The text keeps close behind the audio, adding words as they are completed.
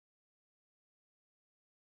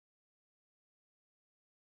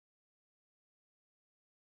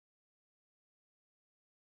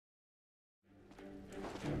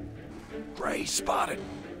Prey spotted.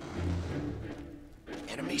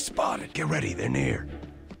 Enemy spotted. Get ready, they're near.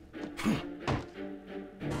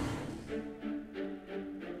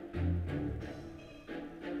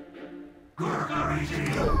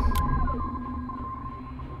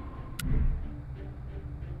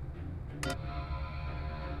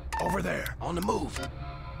 Over there, on the move.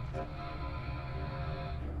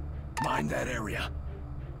 Mind that area.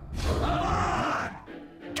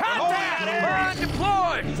 Contact! Mine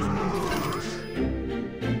deployed!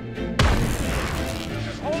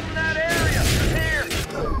 Just holding that area. Here.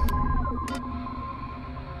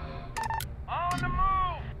 On the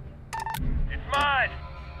move. It's mine.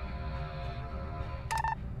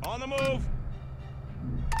 On the move.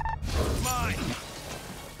 It's mine.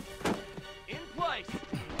 In place.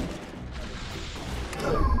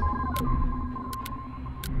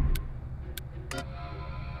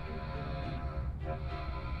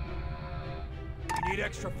 We need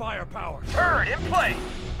extra firepower. Turret in place.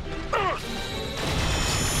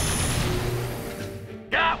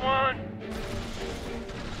 Got one.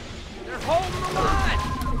 They're holding the line.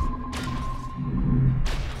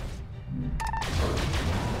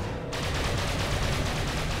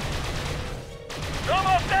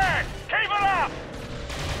 Almost there. Keep it up.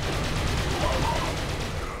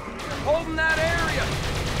 They're holding that area.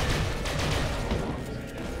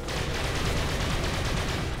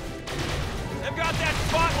 They've got that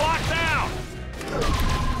spot locked down!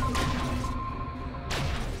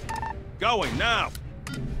 Going now!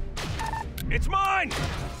 It's mine!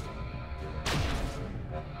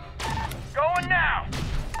 Going now!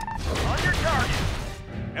 On your target!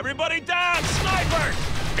 Everybody down! Snipers!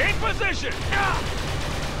 In position!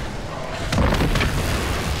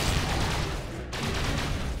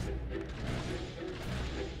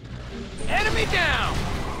 Enemy down!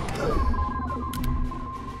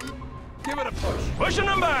 Give it a push. Pushing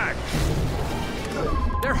them back!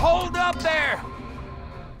 They're holed up there!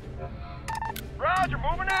 Roger,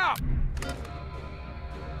 moving out!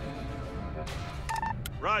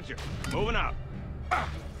 Roger, moving out.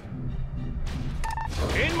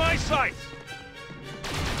 In my sights!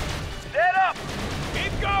 Set up!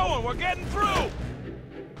 Keep going, we're getting through!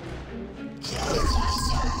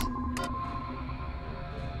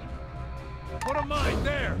 Put a mine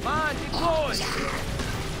there! Mine deployed!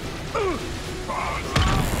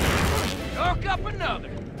 Hook up another!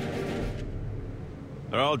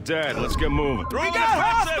 They're all dead. Let's get moving. We got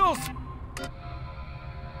hostiles!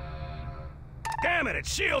 Damn it,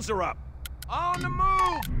 its shields are up! On the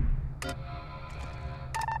move!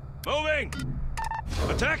 Moving!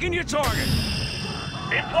 Attacking your target!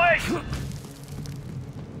 In place!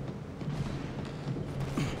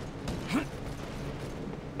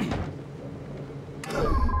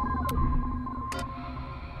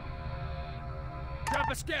 Drop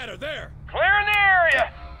a scatter there! Clearing the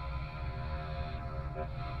area!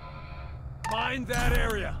 Mind that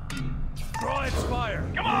area! Draw its fire!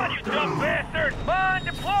 Come on, you dumb bastard! Mine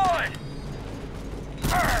deployed!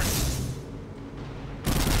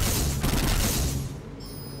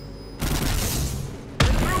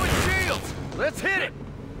 Through its shields! Let's hit it!